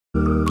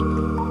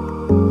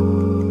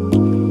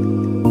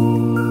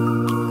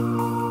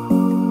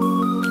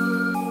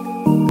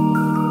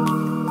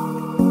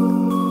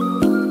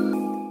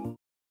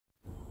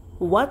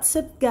What's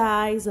up,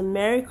 guys, and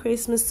Merry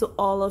Christmas to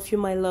all of you,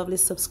 my lovely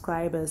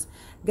subscribers.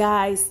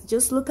 Guys,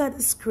 just look at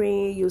the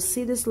screen. You'll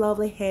see these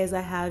lovely hairs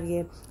I have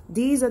here.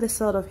 These are the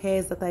sort of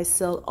hairs that I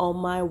sell on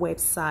my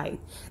website.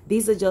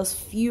 These are just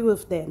few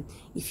of them.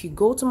 If you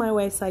go to my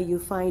website, you'll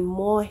find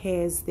more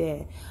hairs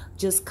there.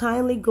 Just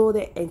kindly go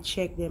there and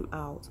check them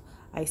out.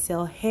 I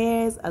sell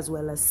hairs as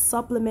well as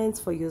supplements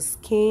for your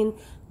skin.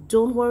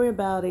 Don't worry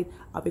about it.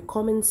 I'll be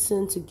coming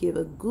soon to give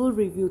a good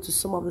review to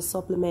some of the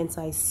supplements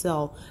I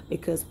sell,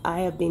 because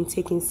I have been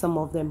taking some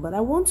of them, but I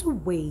want to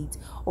wait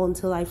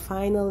until I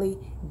finally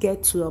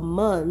get to a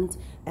month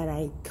and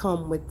I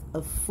come with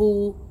a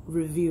full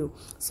review.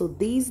 So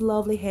these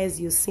lovely hairs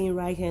you're seeing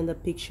right here in the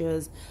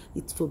pictures,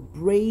 it's for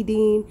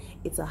braiding.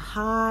 It's a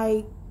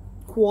high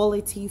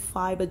quality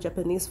fiber,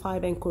 Japanese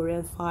fiber and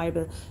Korean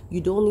fiber. You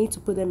don't need to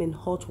put them in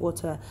hot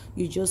water.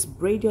 You just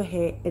braid your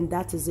hair and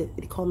that is it.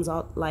 It comes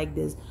out like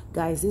this.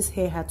 Guys, this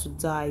hair had to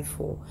die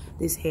for.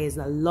 These hairs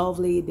are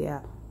lovely. They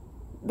are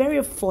very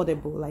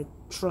affordable, like,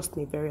 trust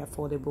me, very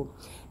affordable.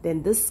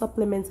 Then these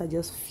supplements are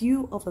just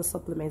few of the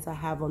supplements I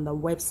have on the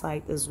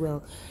website as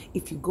well.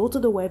 If you go to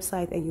the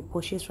website and you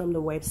purchase from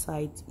the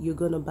website, you're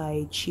gonna buy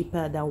it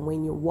cheaper than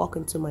when you walk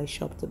into my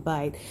shop to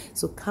buy it.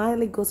 So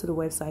kindly go to the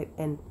website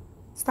and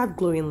start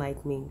glowing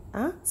like me.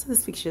 See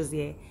these pictures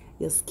here?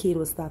 Your skin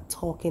will start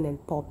talking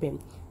and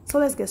popping. So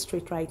let's get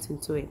straight right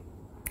into it.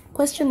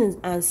 Question and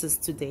answers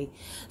today.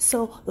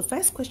 So the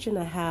first question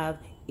I have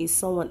is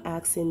someone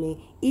asking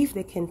me if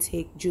they can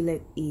take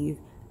Juliet Eve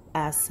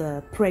as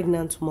a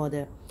pregnant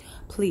mother.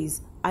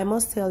 Please, I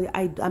must tell you,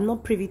 I'm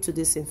not privy to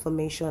this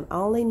information. I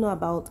only know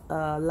about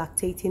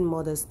lactating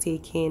mothers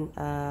taking,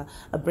 a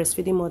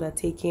breastfeeding mother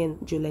taking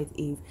Juliet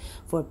Eve.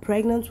 For a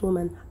pregnant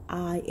woman,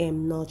 I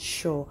am not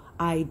sure.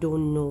 I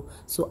don't know.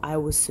 So I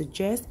would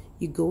suggest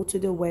you go to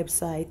the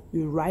website,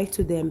 you write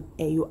to them,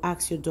 and you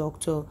ask your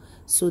doctor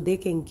so they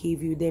can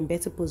give you, they're in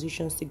better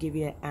positions to give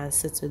you an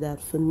answer to that.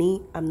 For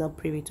me, I'm not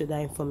privy to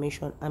that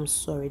information. I'm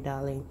sorry,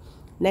 darling.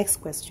 Next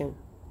question.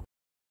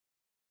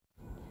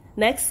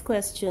 Next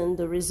question,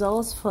 the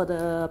results for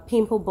the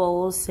pimple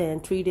balls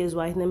and 3 days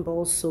whitening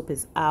ball soap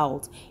is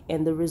out,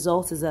 and the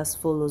result is as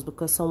follows,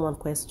 because someone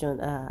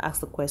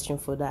asked a question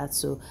for that.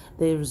 So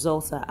the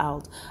results are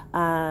out.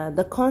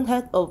 The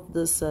content of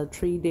this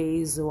 3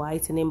 days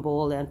whitening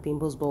ball and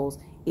pimples balls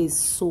is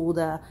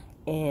soda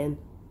and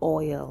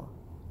oil.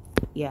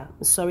 Yeah,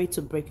 sorry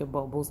to break your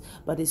bubbles,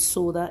 but it's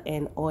soda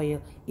and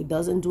oil. It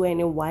doesn't do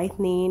any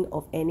whitening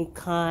of any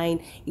kind.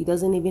 It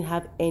doesn't even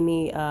have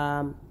any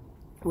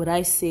what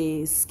I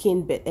say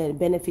skin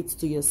benefits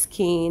to your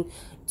skin,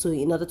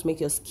 in order to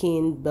make your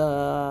skin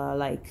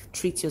like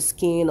treat your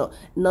skin, or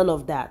none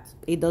of that.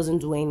 It doesn't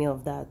do any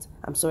of that.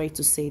 I'm sorry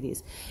to say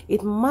this.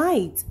 It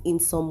might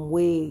in some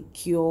way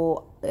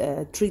cure,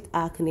 treat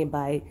acne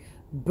by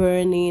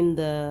burning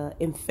the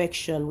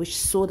infection, which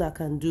soda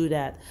can do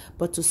that.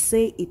 But to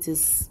say it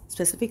is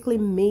specifically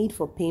made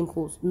for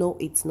pimples, no,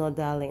 it's not,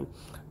 darling.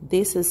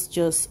 This is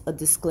just a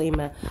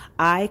disclaimer.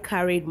 I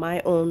carried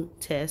my own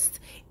test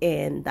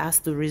and that's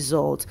the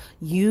result.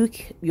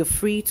 You're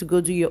free to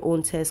go do your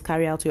own test,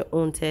 carry out your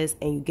own test,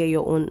 and you get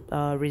your own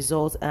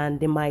results, and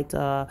they might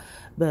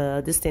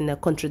this thing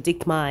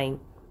contradict mine.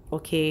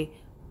 Okay,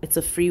 it's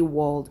a free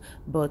world,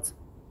 but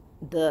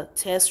the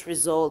test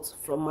results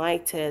from my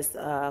test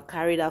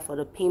carried out for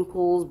the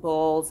pimples,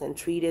 balls, and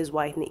 3 days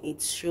whitening,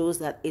 it shows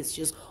that it's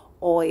just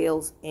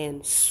oils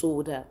and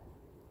soda.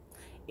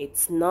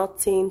 It's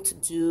nothing to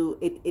do,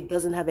 it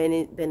doesn't have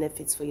any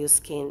benefits for your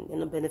skin. They're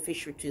not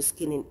beneficial to your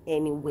skin in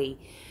any way,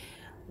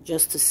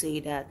 just to say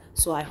that.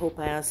 So I hope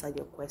I answered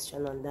your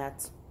question on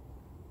that.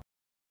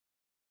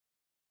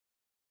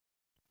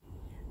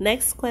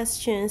 Next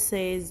question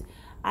says,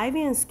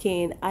 Ivy and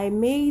Skin, I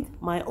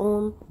made my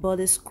own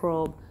body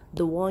scrub,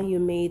 the one you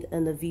made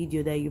in the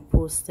video that you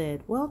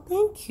posted. Well,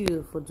 thank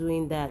you for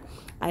doing that.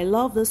 I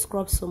love the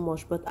scrub so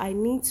much, but I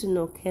need to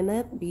know, can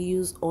it be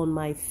used on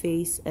my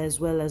face as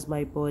well as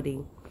my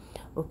body?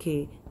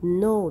 Okay,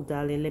 no,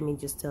 darling, let me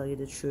just tell you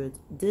the truth.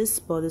 This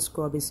body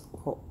scrub is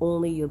for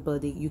only your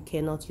body. You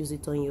cannot use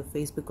it on your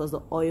face because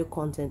the oil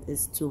content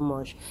is too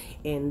much,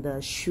 and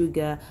the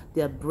sugar,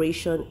 the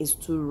abrasion is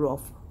too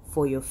rough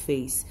for your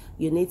face.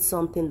 You need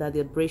something that the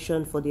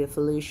abrasion for the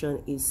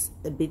exfoliation is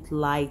a bit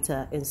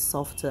lighter and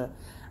softer.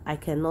 I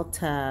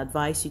cannot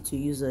advise you to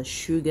use a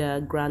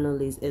sugar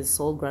granules and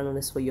salt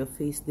granules for your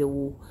face. They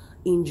will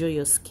injure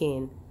your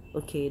skin.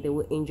 Okay, they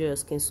will injure your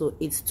skin. So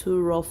it's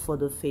too rough for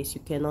the face.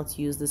 You cannot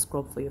use the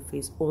scrub for your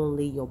face,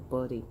 only your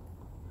body.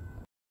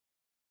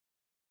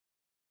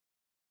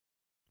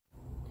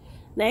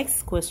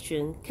 Next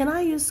question, can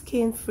I use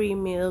skin-free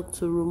milk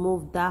to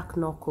remove dark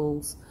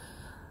knuckles?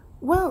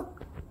 Well,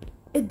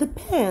 it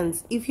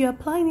depends. If you're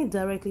applying it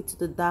directly to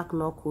the dark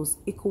knuckles,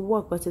 it could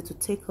work, but it will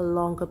take a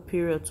longer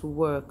period to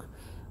work.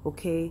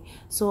 Okay,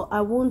 so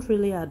I won't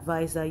really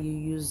advise that you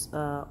use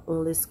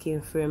only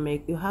skin-free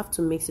milk. You have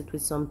to mix it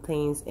with some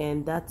things,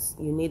 and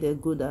you need a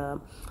good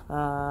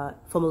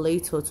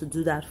formulator to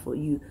do that for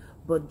you.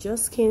 But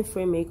just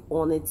skin-free milk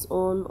on its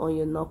own on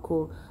your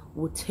knuckle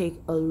will take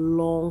a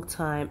long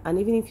time, and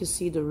even if you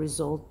see the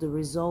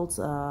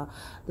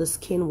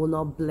skin will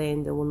not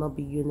blend, it will not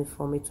be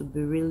uniform, it will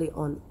be really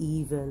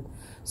uneven.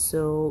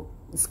 So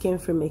skin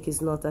free make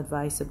is not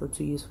advisable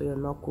to use for your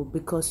knuckle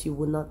because you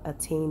will not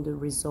attain the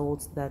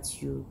results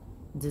that you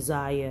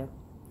desire.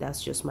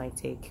 That's just my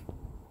take.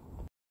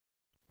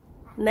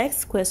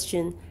 Next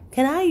question,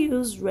 can I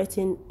use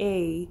Retin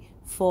A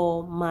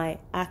for my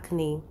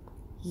acne?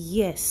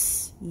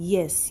 Yes,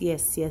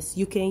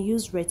 you can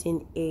use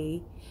Retin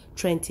A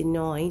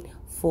 29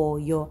 for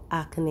your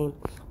acne,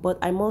 but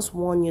I must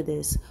warn you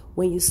this: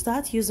 when you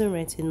start using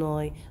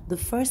retinol, the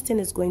first thing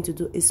it's going to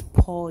do is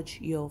purge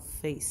your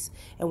face.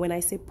 And when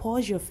I say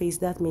purge your face,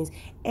 that means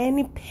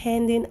any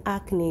pending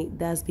acne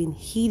that's been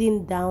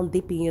hidden down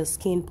deep in your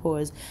skin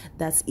pores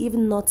that's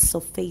even not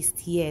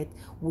surfaced yet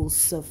will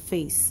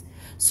surface.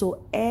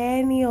 So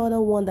any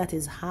other one that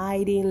is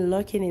hiding,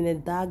 lurking in the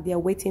dark, they're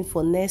waiting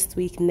for next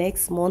week,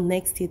 next month,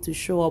 next year to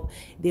show up,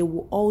 they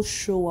will all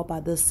show up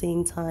at the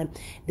same time.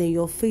 Then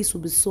your face will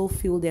be so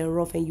filled and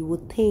rough, and you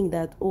would think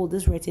that, oh,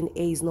 this Retin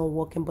A is not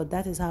working, but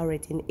that is how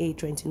Retin A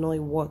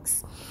 29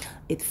 works.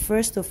 It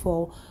first of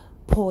all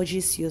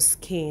purges your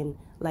skin,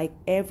 like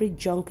every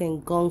junk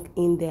and gunk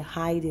in there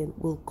hiding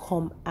will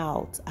come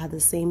out at the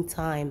same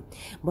time.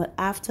 But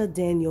after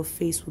then, your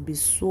face will be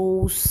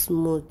so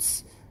smooth,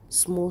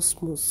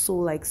 so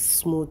like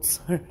smooth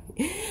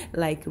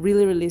like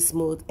really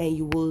smooth, and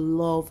you will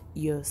love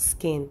your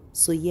skin.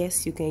 So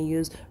yes, you can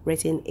use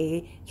Retin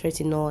A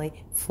retinol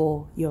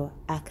for your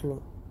acne.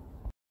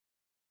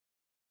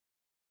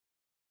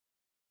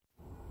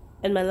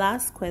 And my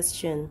last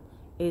question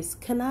is,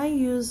 can I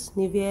use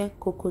Nivea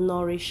Cocoa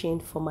Nourishing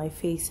for my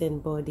face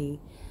and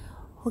body?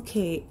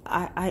 Okay,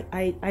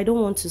 I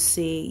don't want to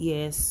say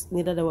yes,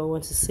 neither do I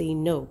want to say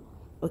no,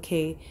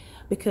 okay,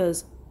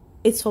 because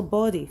it's for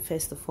body.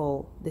 First of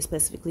all, they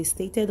specifically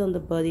stated on the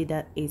body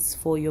that it's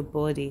for your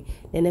body.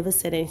 They never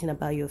said anything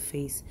about your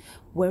face.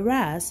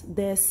 Whereas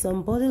there's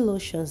some body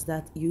lotions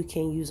that you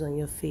can use on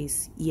your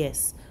face.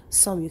 Yes,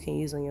 some you can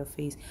use on your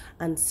face.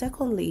 And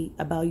secondly,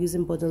 about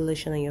using body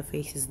lotion on your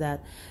face is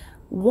that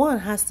one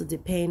has to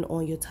depend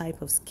on your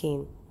type of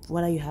skin.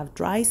 Whether you have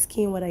dry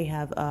skin, whether you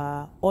have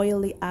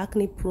oily,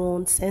 acne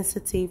prone,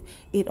 sensitive,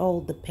 it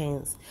all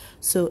depends.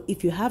 So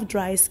if you have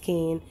dry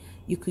skin,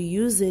 you could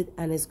use it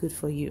and it's good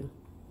for you.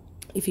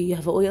 If you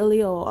have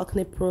oily or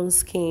acne prone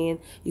skin,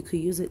 you could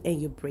use it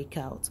and you break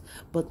out.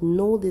 But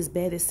know this,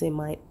 bear this in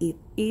mind, it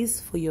is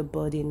for your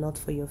body, not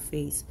for your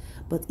face.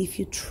 But if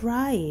you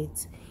try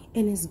it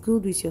and it's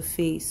good with your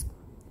face,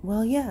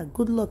 well, yeah,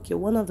 good luck. You're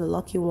one of the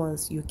lucky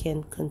ones. You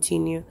can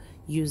continue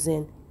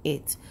using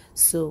it.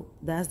 So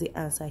that's the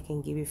answer I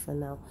can give you for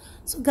now.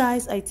 So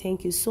guys, I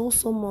thank you so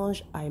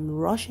much. I'm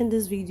rushing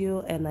this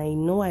video, and I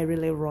know I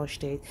really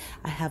rushed it.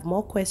 I have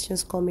more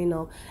questions coming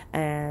up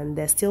and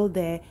they're still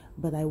there,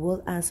 but I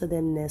will answer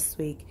them next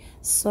week.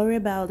 Sorry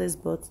about this,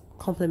 but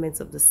compliments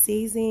of the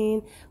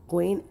season,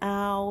 going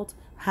out,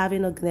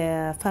 having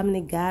a family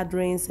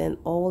gatherings and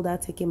all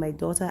that, taking my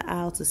daughter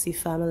out to see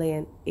family,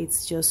 and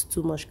it's just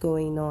too much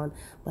going on.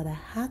 But I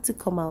had to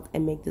come out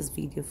and make this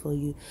video for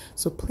you.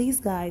 So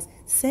please guys,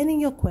 send in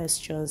your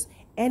questions.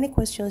 Any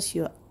questions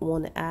you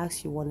want to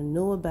ask, you want to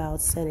know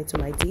about, send it to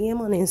my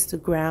DM on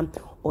Instagram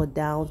or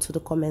down to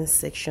the comment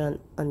section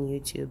on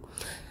YouTube.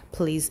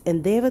 Please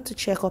endeavor to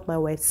check out my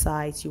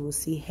website. You will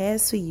see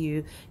hairs for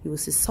you. You will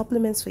see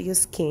supplements for your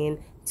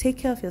skin. Take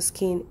care of your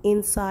skin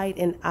inside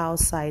and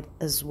outside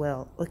as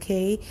well,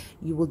 okay?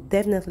 You will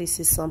definitely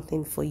see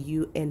something for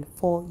you and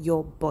for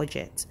your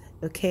budget,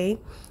 okay?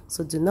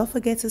 So do not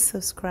forget to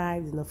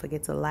subscribe. Do not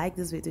forget to like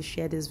this video,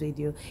 share this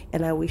video,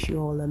 and I wish you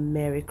all a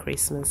Merry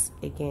Christmas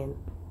again.